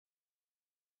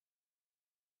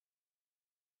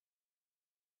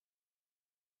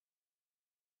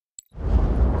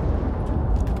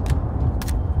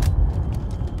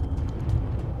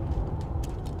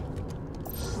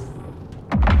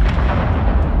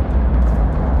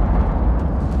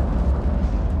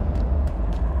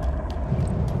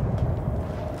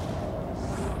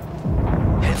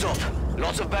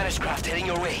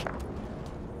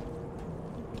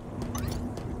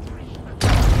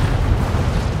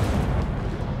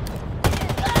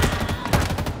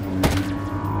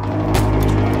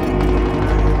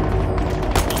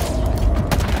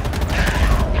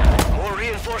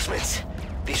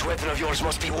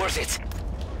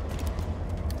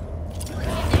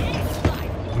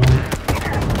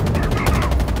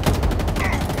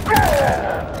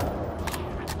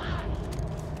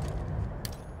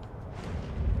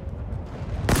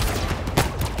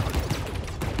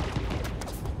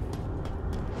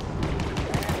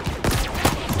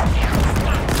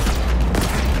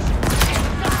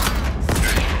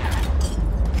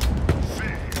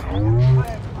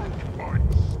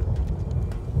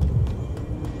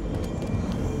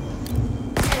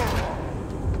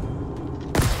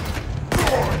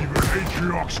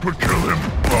The ox could kill him!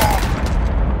 Ah!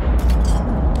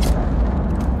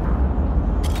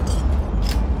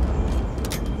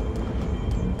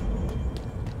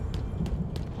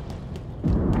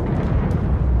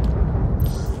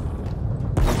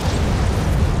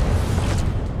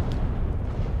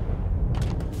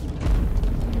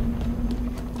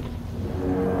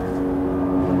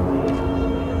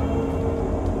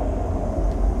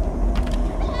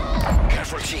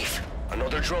 Chief,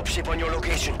 another dropship on your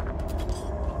location.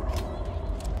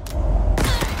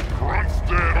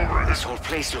 This whole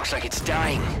place looks like it's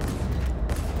dying.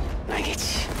 Like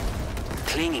it's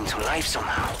clinging to life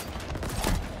somehow.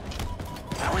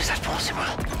 How is that possible?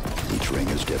 Each ring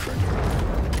is different.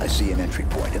 I see an entry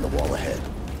point in the wall ahead.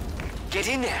 Get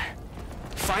in there.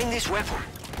 Find this weapon.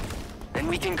 Then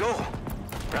we can go.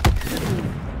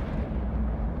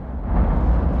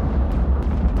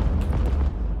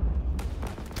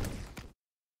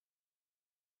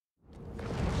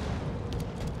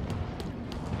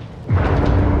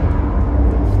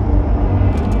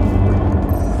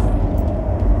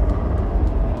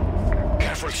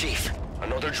 Chief,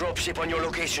 another dropship on your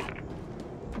location.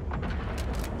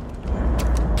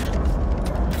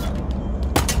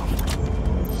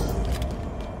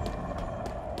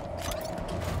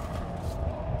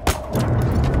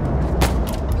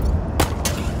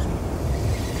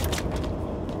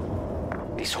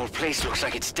 This whole place looks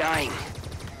like it's dying.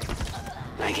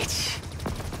 Like it's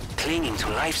clinging to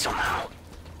life somehow.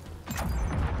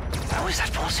 How is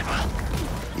that possible?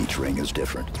 Each ring is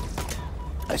different.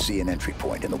 I see an entry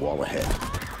point in the wall ahead.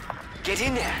 Get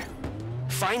in there.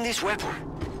 Find this weapon.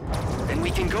 Then we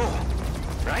can go.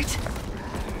 Right?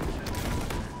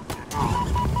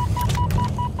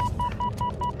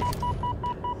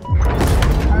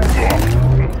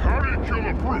 How do you kill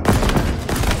a brute?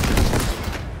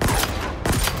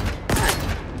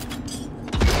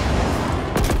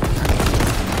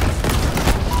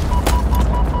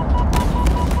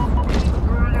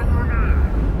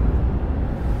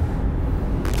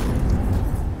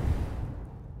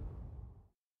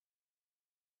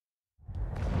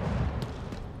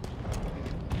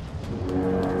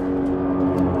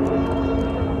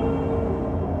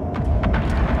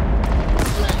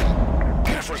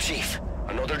 Chief,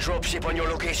 another dropship on your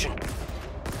location.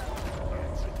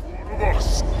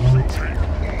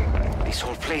 This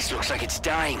whole place looks like it's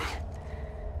dying.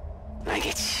 Like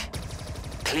it's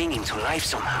clinging to life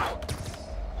somehow.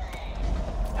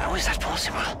 How is that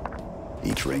possible?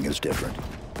 Each ring is different.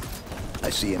 I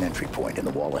see an entry point in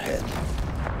the wall ahead.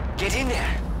 Get in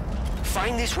there.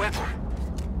 Find this weapon.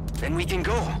 Then we can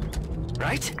go.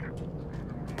 Right?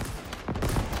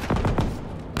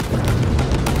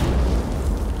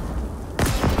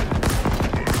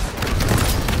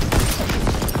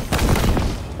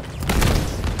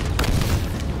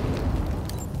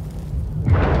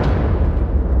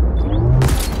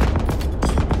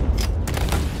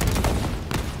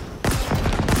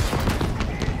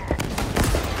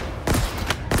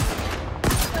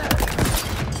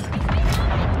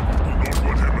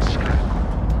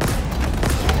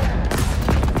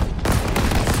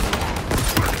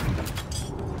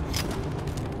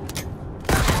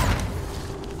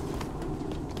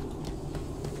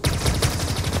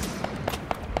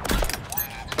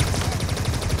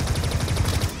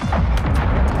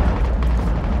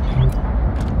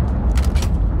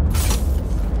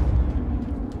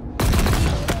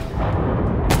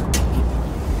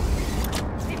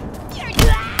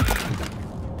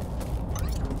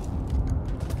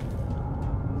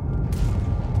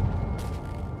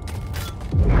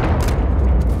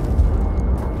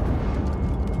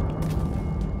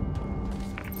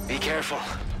 Careful.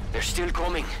 They're still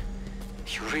coming.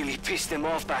 You really pissed them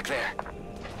off back there.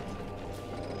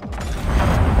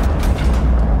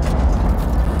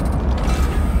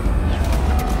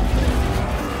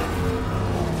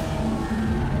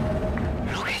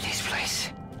 Look at this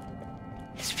place.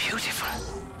 It's beautiful.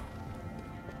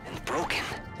 And broken.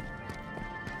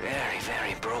 Very,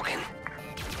 very broken.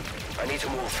 I need to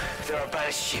move. There are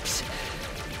Banished ships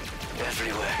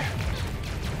everywhere.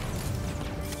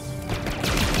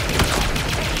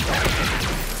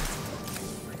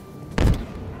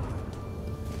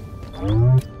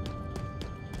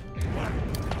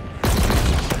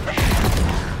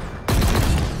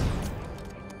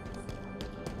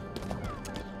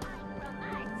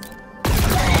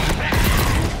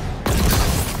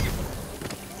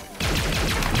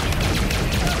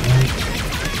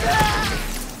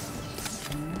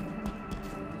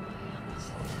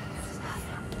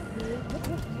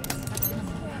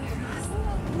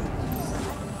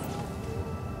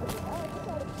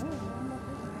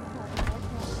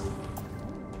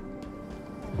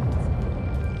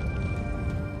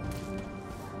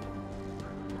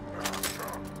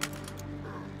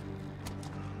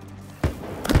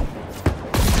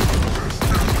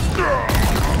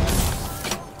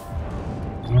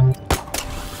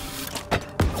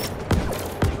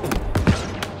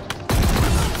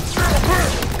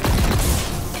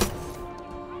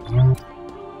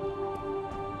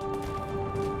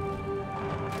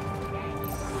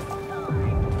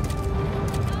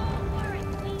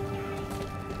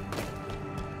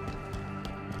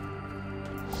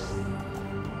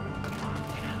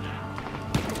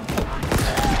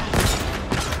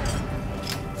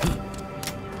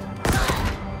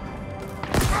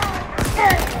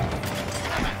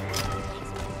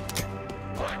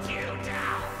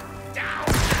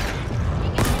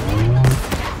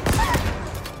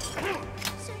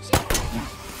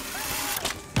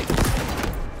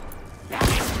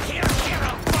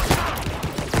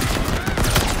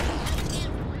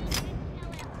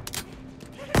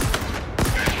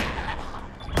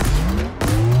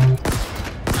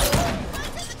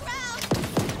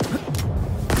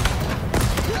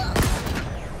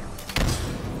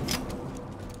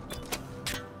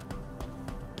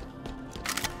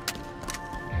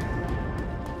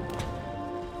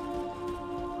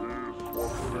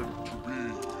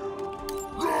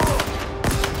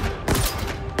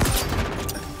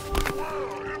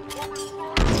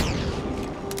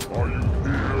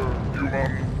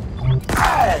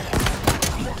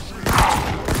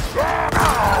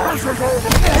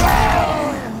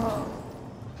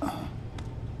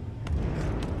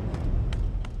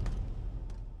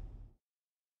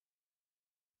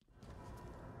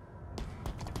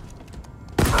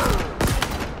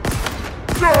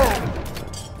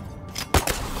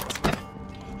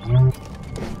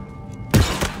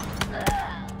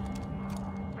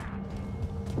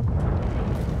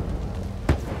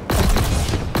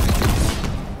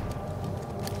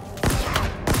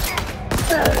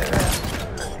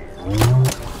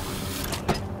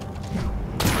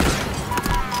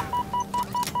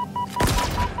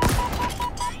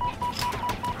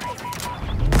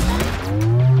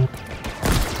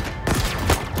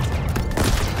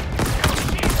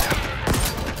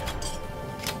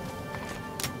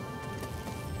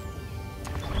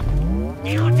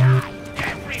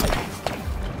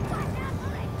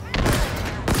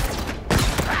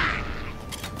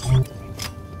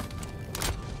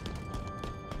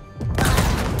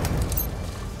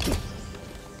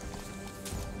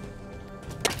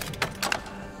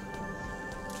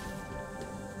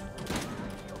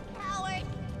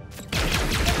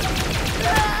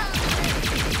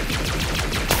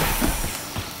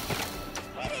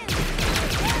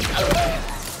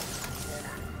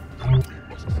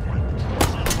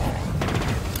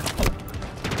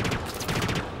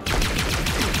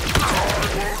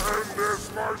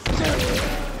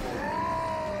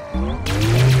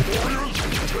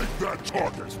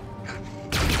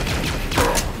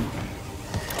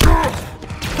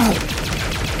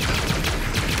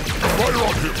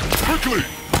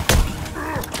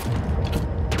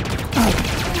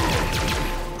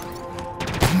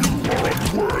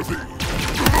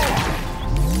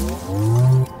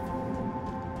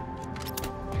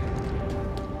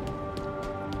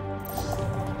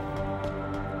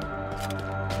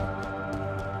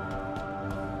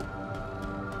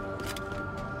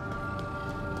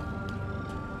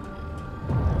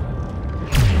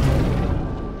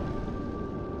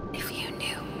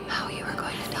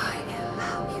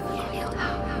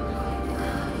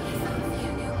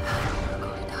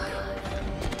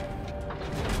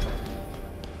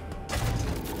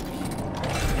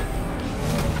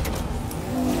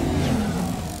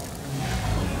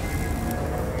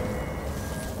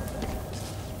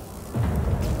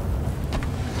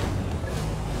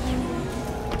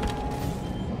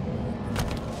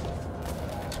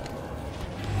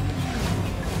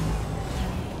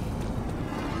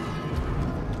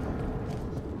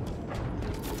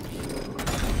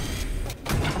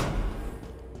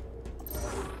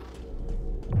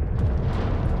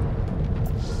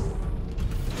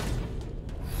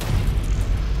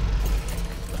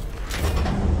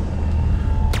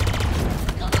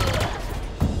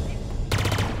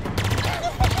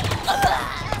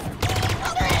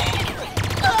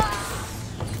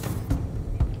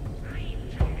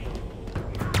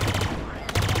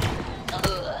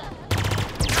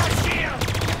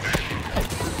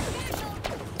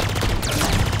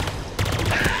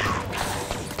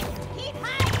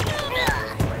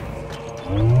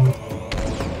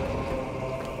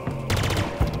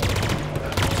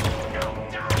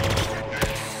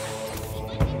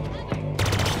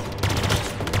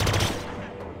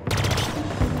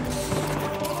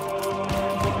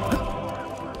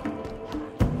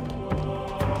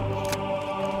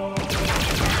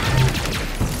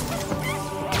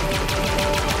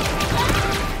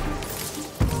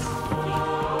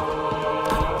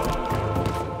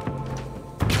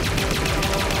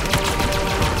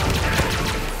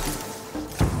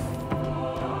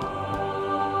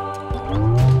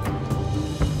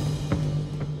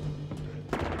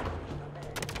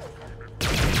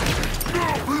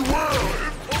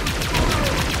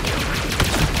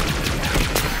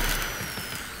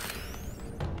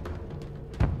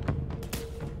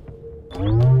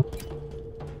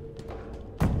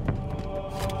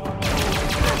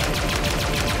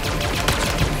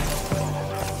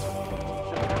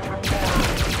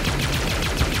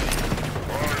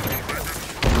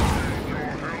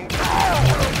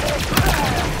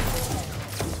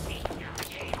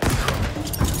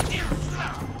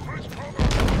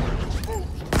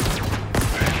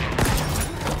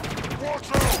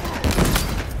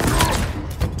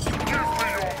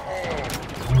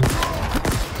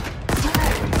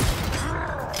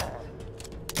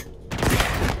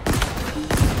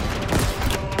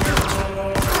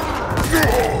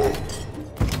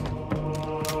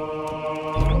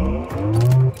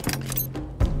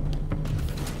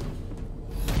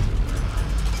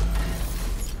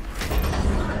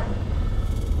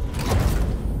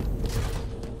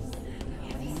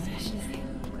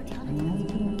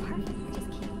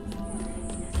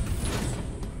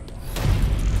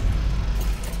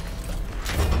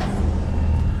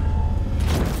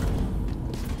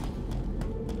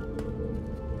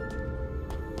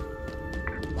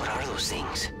 What are those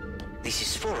things? This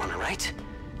is Forerunner, right?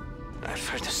 I've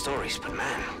heard the stories, but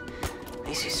man,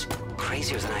 this is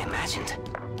crazier than I imagined.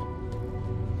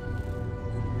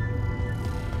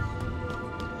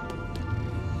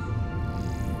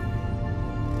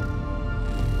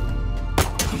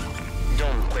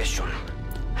 Dumb question.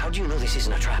 How do you know this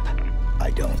isn't a trap?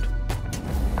 I don't.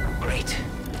 Great.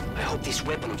 I hope this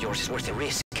weapon of yours is worth the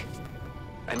risk.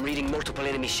 I'm reading multiple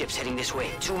enemy ships heading this way.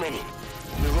 Too many.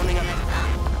 We're running up.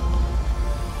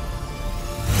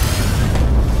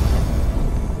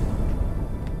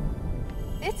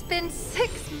 It's been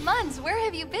 6 months. Where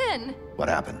have you been? What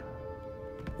happened?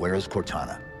 Where is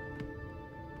Cortana?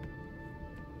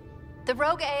 The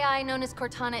rogue AI known as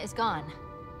Cortana is gone.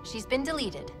 She's been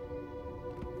deleted.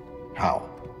 How?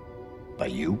 By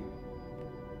you?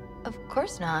 Of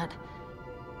course not.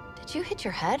 Did you hit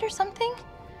your head or something?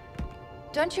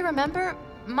 Don't you remember?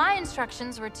 My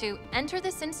instructions were to enter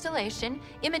this installation,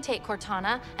 imitate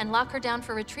Cortana, and lock her down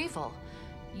for retrieval.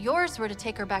 Yours were to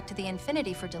take her back to the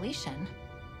Infinity for deletion.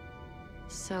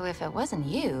 So if it wasn't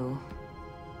you...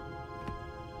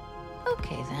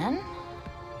 Okay then.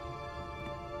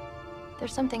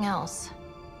 There's something else.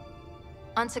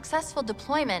 On successful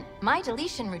deployment, my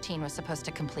deletion routine was supposed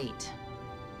to complete.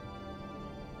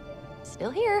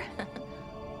 Still here.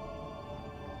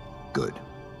 Good.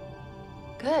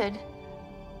 Good.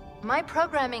 My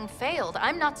programming failed.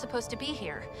 I'm not supposed to be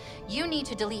here. You need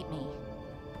to delete me.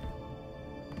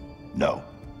 No.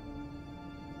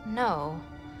 No.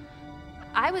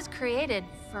 I was created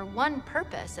for one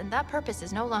purpose, and that purpose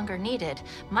is no longer needed.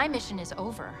 My mission is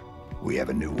over. We have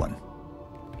a new one.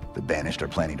 The Banished are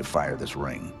planning to fire this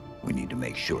ring. We need to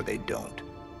make sure they don't.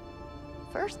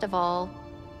 First of all,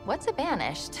 what's a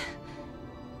Banished?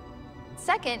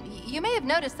 Second, you may have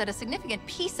noticed that a significant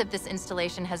piece of this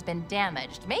installation has been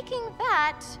damaged, making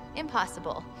that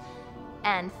impossible.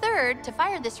 And third, to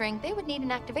fire this ring, they would need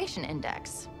an activation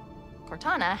index.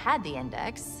 Cortana had the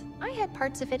index. I had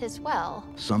parts of it as well.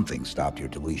 Something stopped your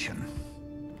deletion.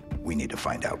 We need to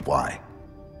find out why.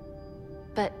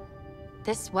 But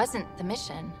this wasn't the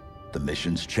mission. The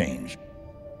missions change.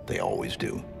 They always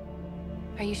do.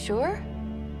 Are you sure?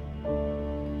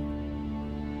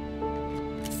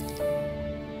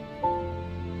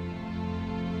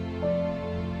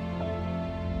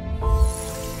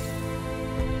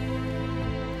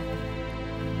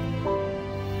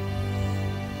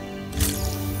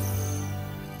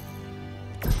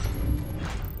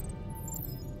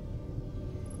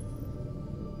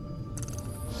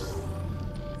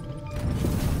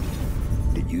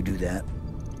 You do that?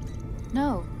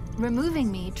 No.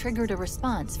 Removing me triggered a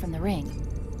response from the ring.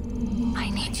 I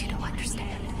need you to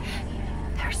understand.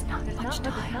 There's not much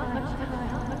time.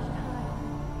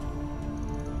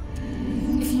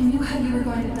 If you knew how you were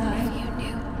going to die, If you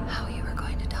knew how you were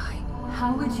going to die,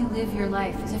 how would you live your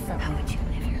life differently? how would you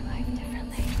live your life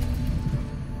differently?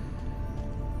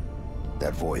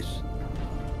 That voice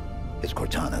is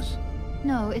Cortana's.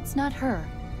 No, it's not her.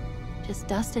 Just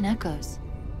dust and echoes.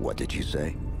 What did you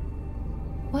say?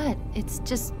 What? It's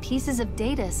just pieces of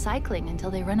data cycling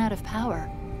until they run out of power.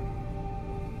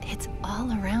 It's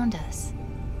all around us.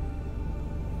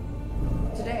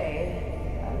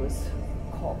 Today, I was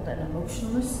called an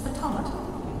emotionless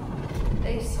automaton.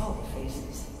 They saw the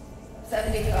faces.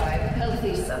 75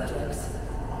 healthy subjects,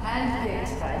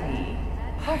 handpicked by me,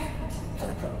 perfect for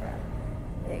the program.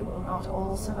 They will not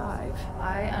all survive.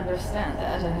 I understand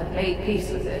that and have made peace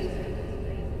with it.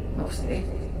 Mostly.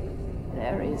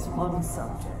 There is one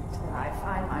subject that I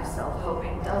find myself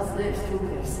hoping does live through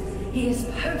this. He is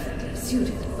perfectly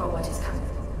suited for what is coming.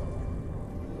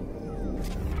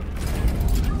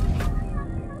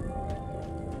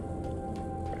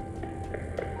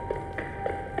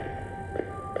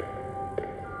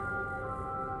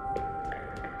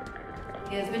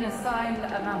 He has been assigned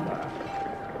a number.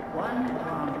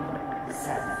 117.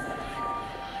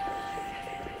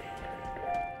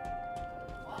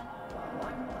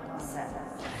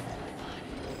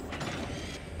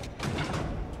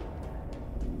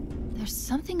 There's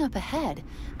something up ahead.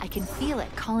 I can feel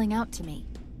it calling out to me.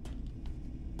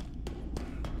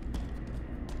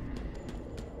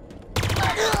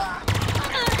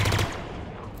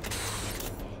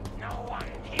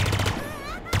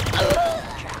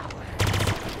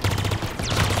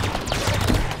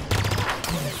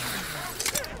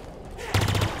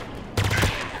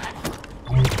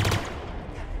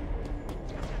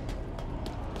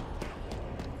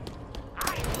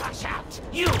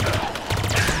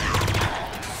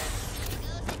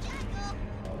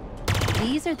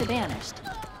 These are the Banished.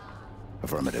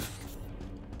 Affirmative.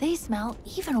 They smell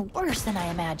even worse than I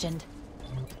imagined.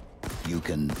 You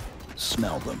can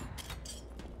smell them?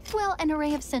 Well, an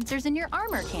array of sensors in your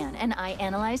armor can, and I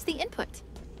analyze the input.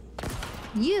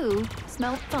 You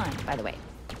smell fine, by the way.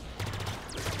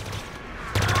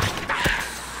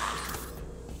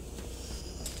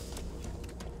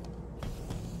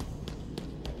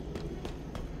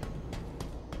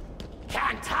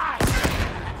 Can't tie!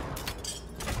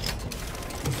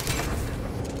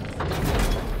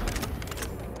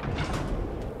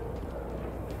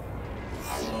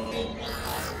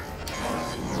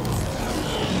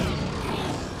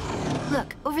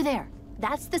 Look, over there.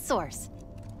 That's the source.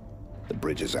 The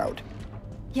bridge is out.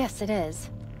 Yes, it is.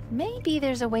 Maybe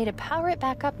there's a way to power it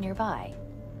back up nearby.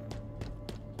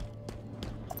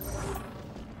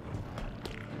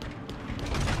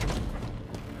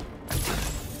 They'll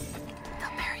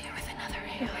pair you with another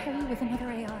AI. They'll pair you with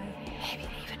another AI. Maybe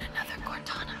even another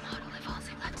Cortana model if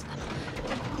Halsey lets them.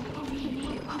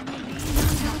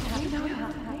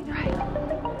 Right.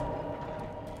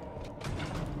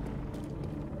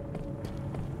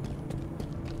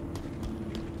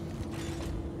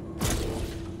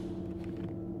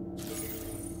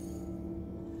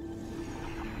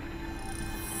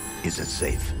 Is it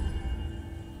safe?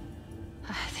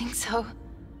 I think so.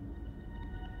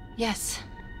 Yes.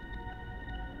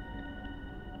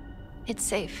 It's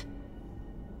safe.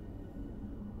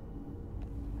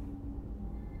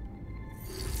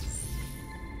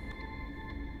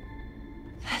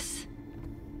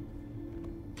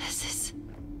 This is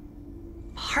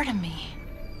part of me.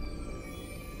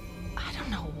 I don't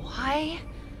know why.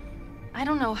 I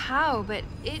don't know how, but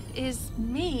it is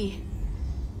me.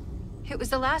 It was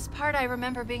the last part I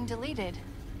remember being deleted.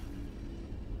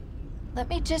 Let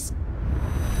me just...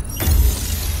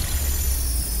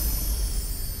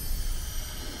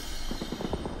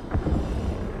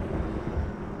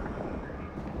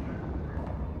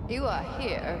 You are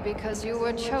here because you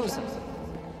were chosen.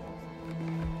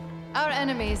 Our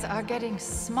enemies are getting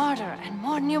smarter and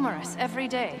more numerous every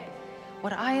day.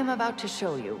 What I am about to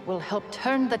show you will help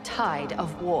turn the tide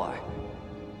of war.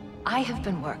 I have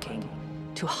been working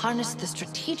to harness the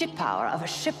strategic power of a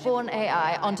shipborne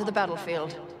AI onto the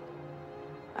battlefield.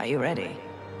 Are you ready?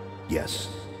 Yes,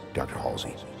 Dr.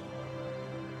 Halsey.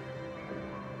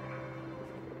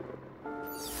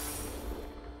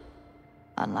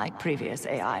 Unlike previous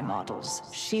AI models,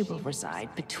 she will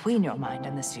reside between your mind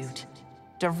and the suit,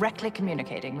 directly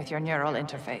communicating with your neural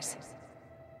interface.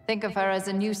 Think of her as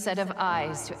a new set of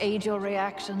eyes to aid your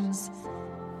reactions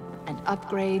and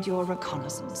upgrade your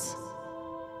reconnaissance.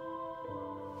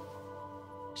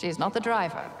 She's not the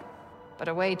driver, but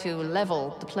a way to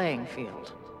level the playing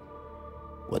field.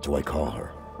 What do I call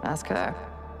her? Ask her.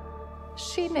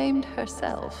 She named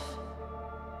herself.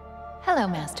 Hello,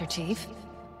 Master Chief.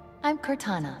 I'm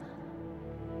Cortana.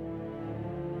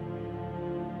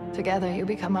 Together you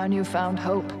become our newfound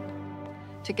hope.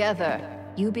 Together,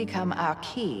 you become our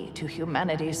key to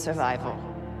humanity's survival.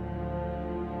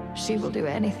 She will do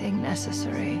anything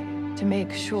necessary to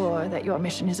make sure that your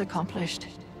mission is accomplished.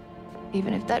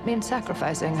 Even if that means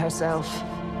sacrificing herself,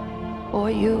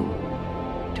 or you,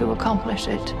 to accomplish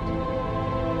it.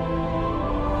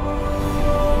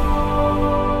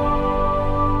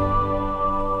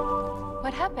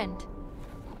 What happened?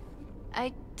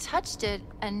 I touched it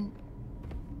and...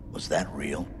 Was that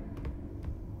real?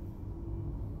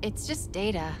 It's just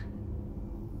data.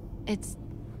 It's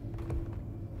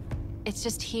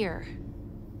just here.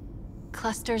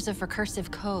 Clusters of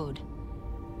recursive code.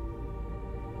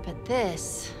 But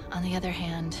this, on the other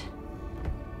hand,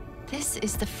 this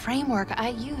is the framework I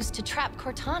use to trap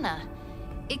Cortana.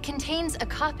 It contains a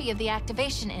copy of the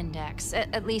activation index,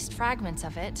 at least fragments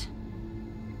of it.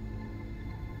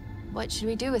 What should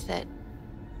we do with it?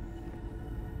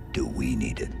 Do we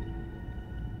need it?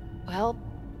 Well,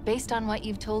 based on what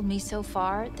you've told me so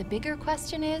far, the bigger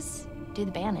question is, do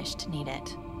the Banished need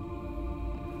it?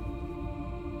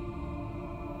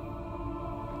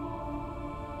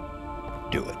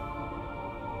 Do it.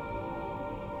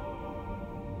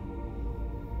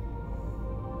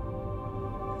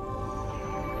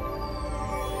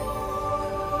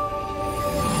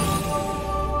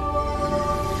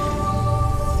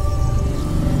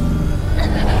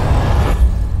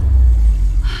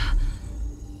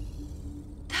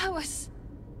 That was...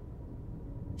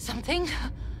 something?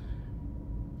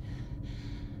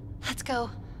 Let's go.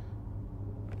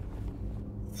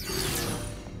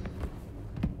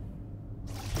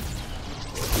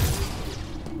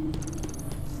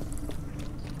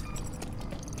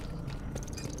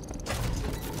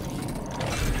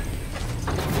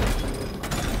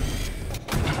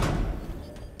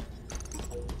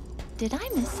 Did I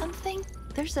miss something?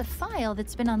 There's a file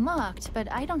that's been unlocked,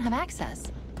 but I don't have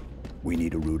access. We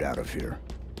need a route out of here.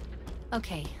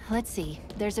 Okay, let's see.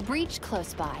 There's a breach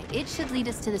close by. It should lead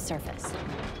us to the surface.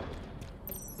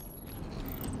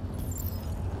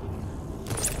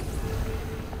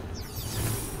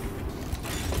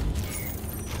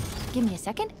 Give me a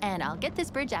second, and I'll get this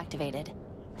bridge activated.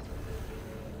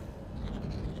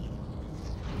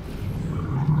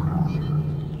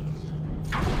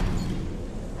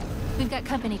 We've got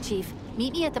company, Chief.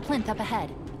 Meet me at the plinth up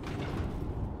ahead.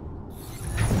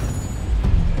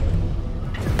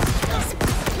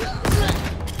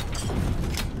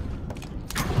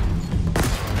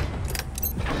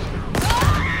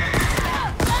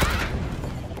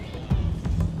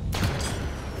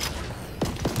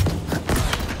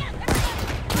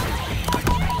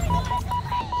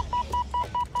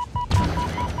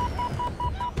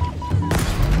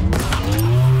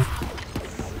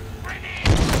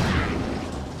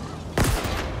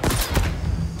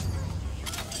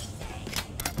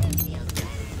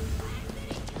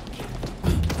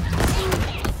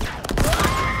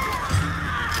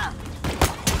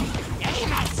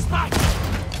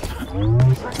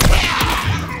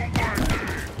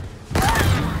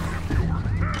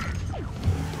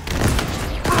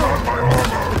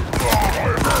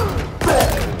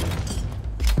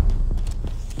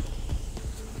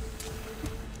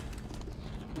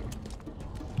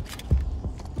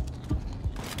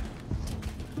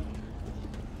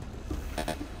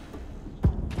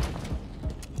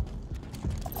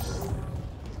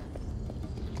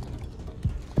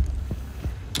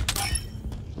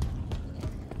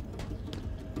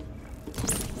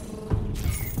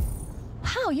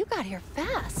 You got here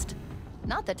fast.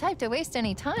 Not the type to waste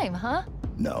any time, huh?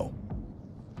 No.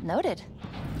 Noted.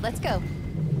 Let's go.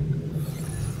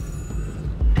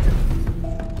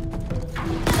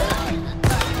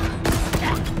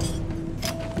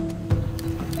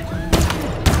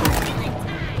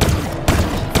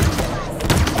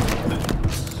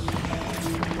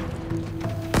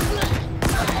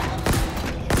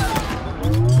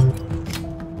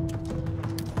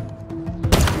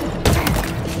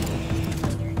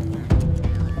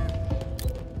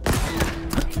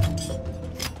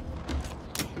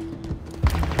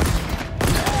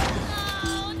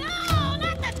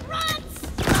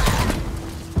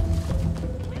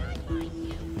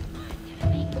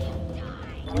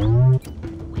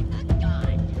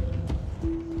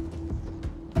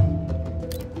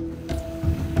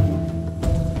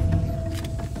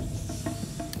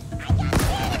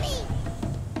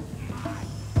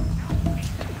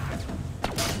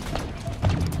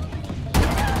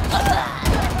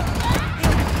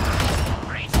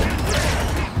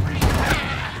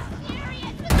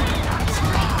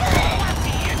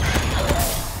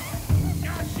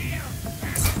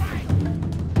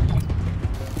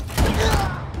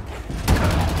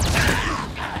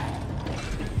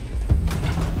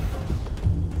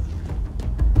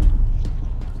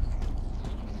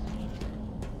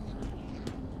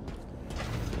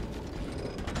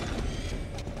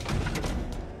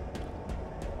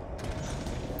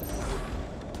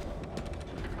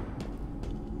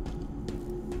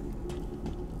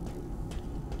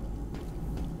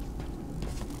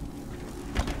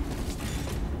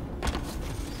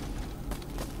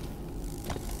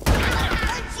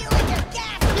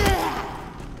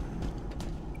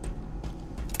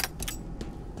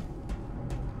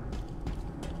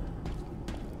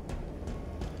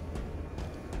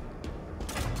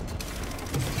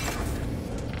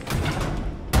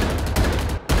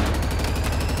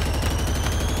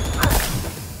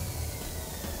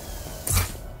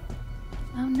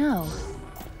 No.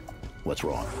 What's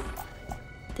wrong?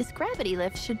 This gravity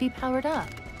lift should be powered up.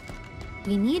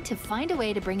 We need to find a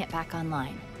way to bring it back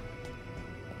online.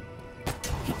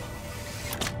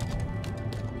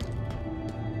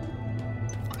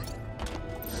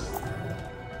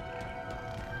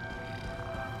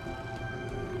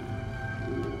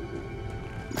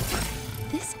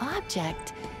 This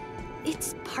object,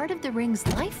 it's part of the ring's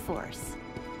life force.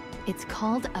 It's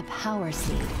called a power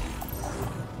seed.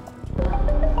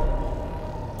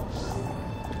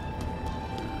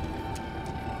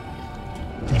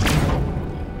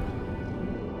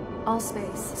 All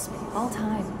space, all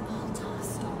time.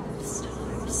 Stars,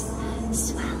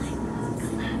 swelling,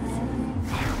 collapsing,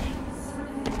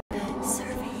 failing,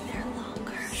 serving their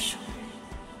longer shore.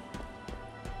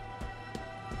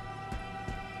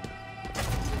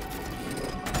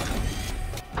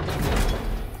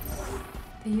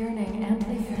 The yearning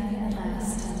amply fed at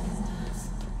last.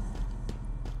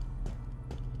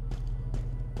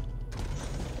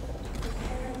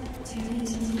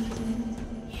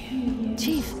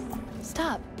 Chief,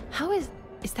 stop. How is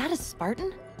that a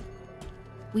Spartan?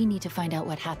 We need to find out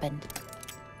what happened.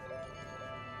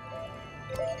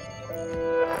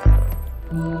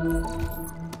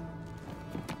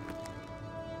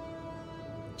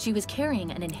 She was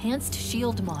carrying an enhanced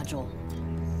shield module.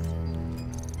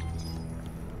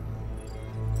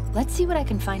 Let's see what I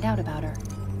can find out about her.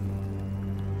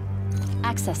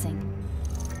 Accessing.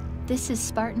 This is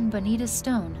Spartan Bonita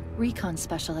Stone, recon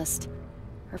specialist.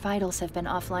 Her vitals have been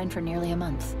offline for nearly a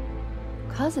month.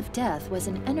 Cause of death was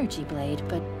an energy blade,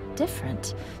 but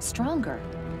different, stronger.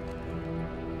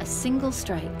 A single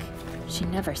strike. She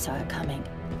never saw it coming.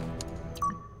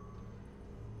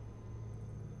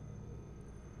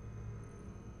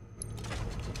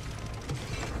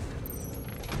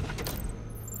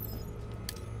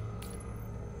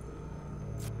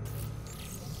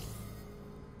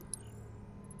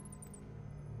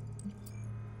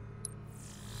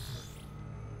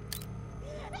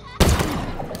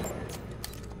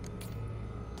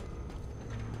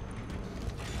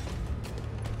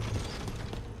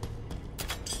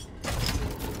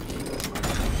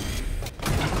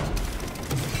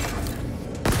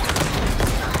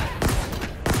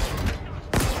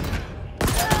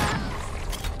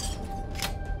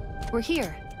 We're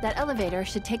here. That elevator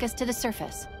should take us to the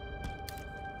surface.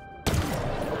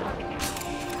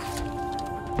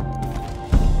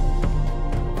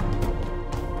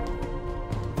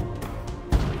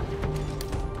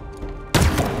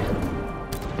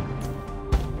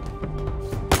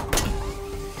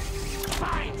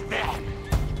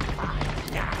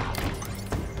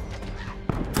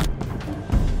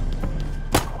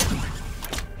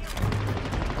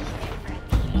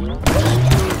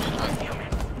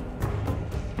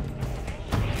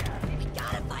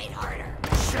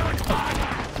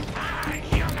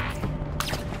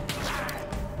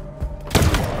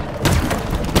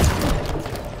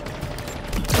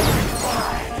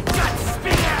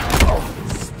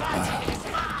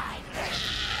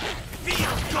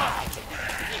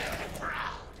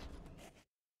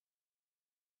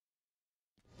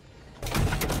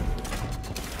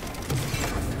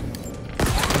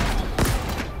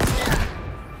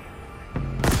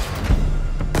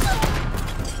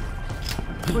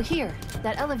 We're here.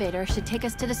 That elevator should take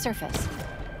us to the surface.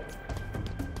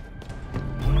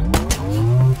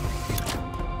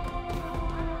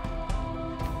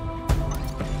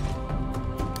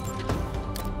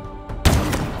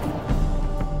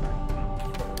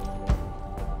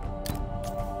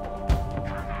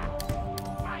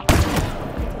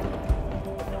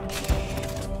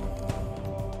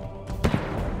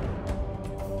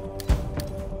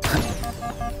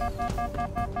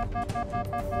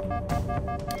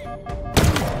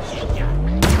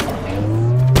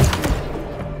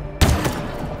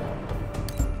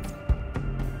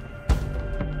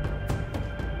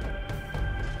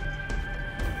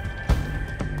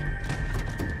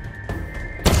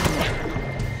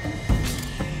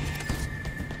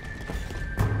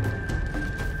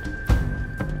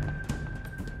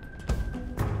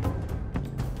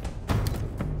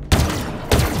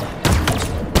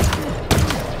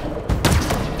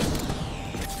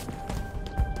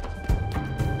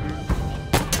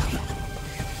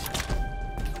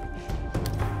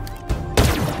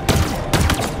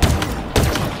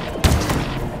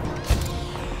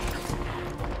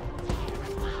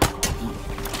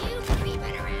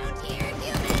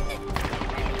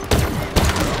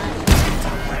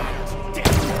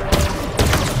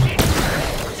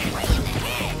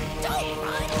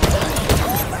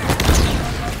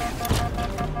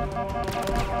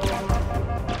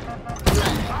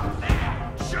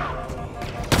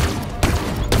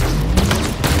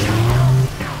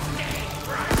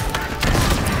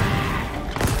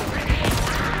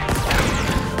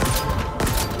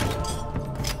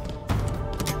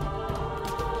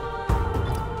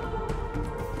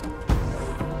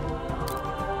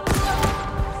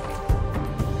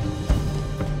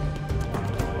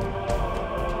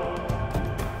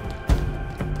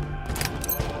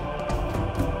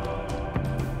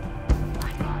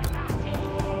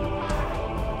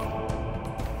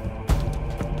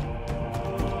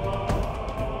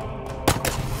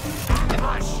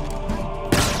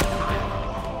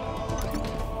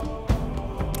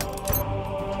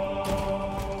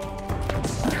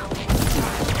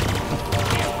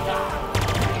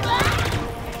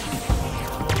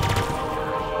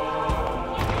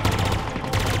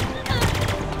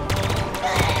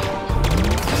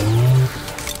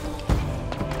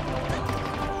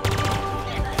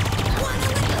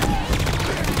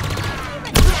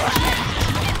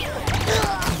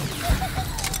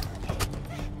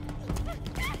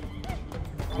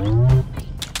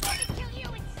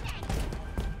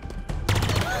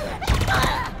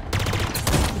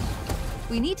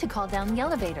 We need to call down the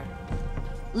elevator.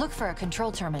 Look for a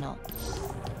control terminal.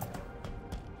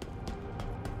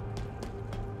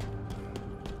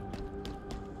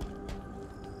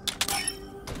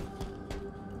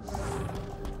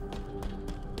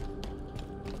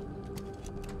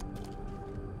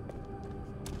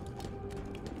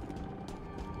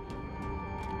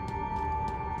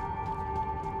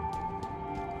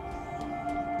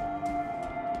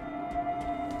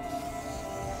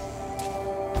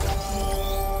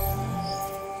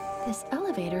 This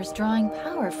elevator's drawing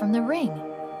power from the ring.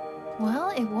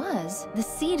 Well, it was. The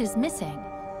seed is missing.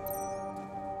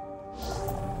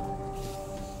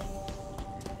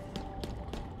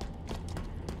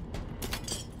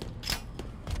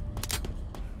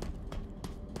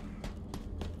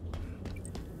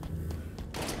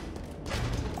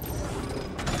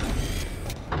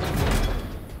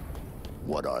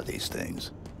 What are these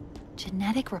things?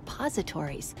 Genetic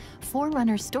repositories.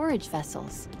 Forerunner storage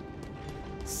vessels.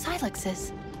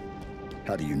 Silexes.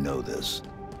 How do you know this?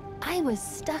 I was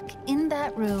stuck in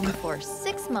that room for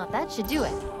 6 months. That should do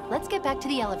it. Let's get back to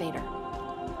the elevator.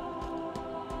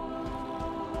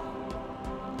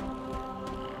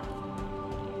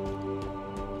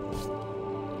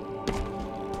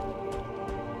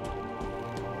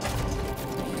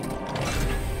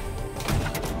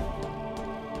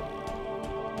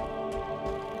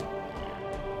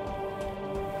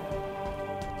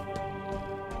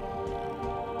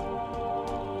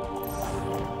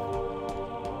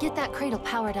 Get that cradle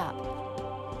powered up.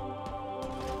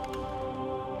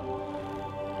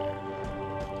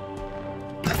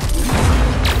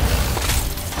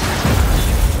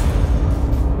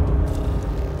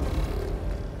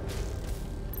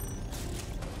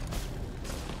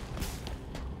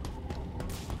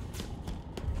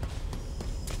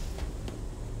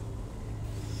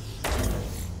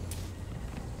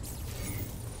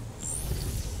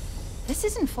 This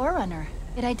isn't Forerunner.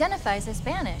 It identifies as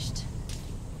Banished.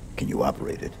 Can you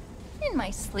operate it? In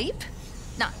my sleep?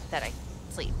 Not that I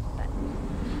sleep, but...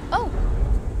 Oh!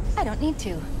 I don't need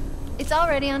to. It's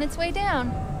already on its way down.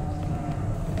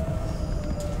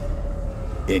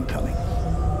 Incoming.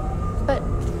 But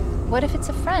what if it's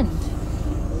a friend?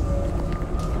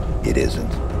 It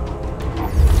isn't.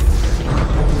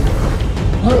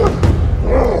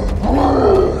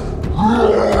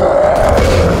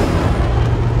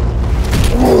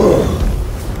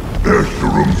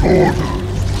 Escherum's orders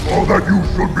are that you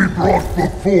should be brought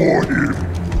before him.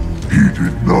 He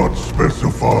did not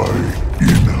specify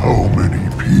in how many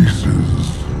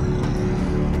pieces.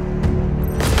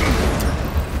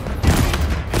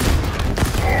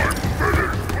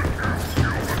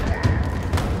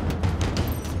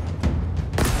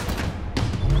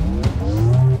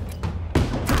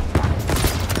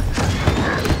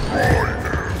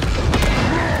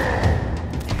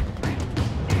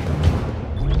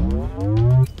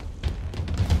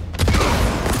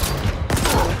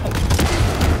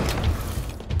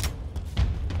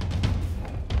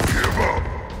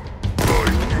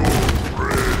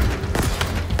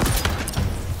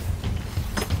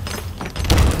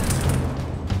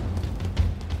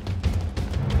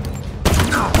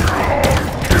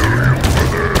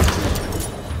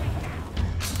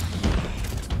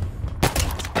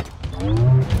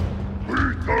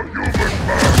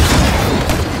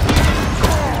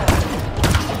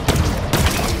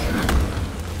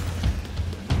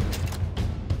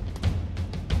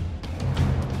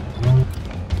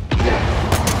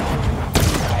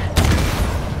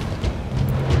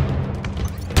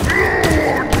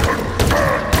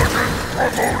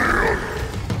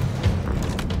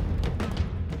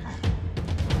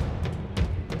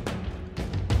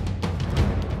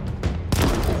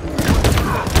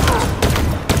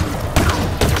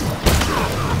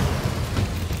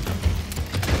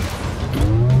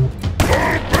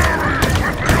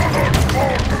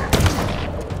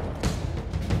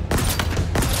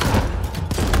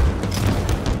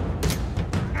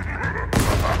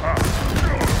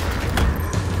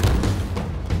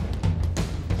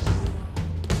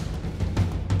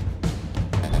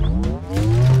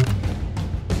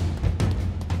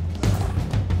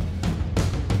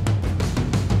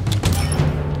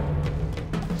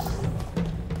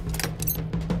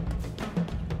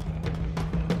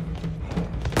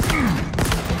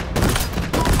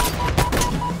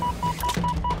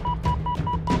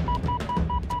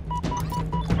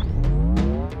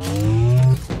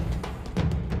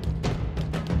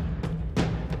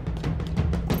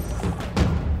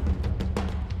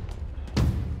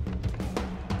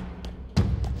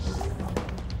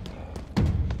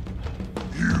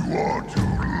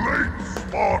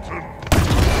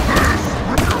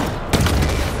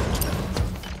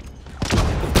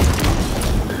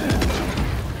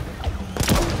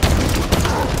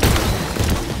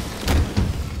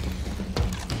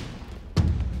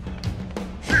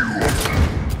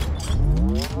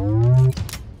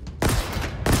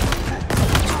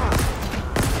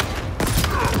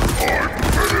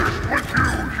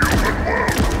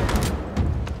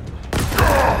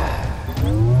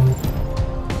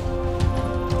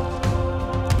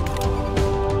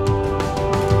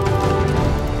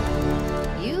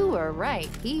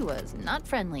 right, he was not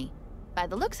friendly. By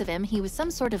the looks of him, he was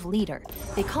some sort of leader.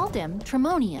 They called him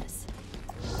Tremonius.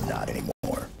 Not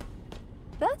anymore.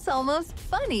 That's almost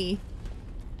funny.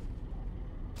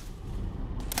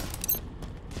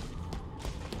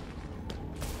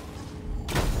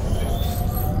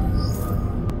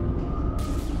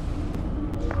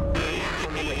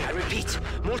 I repeat,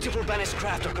 multiple Banished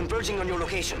craft are converging on your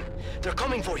location. They're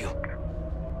coming for you.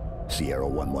 Sierra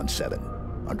 117.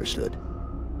 Understood.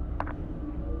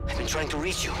 I've been trying to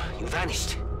reach you. You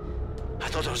vanished. I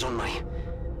thought I was on my...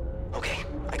 Okay,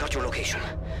 I got your location.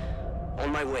 On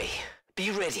my way.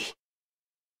 Be ready.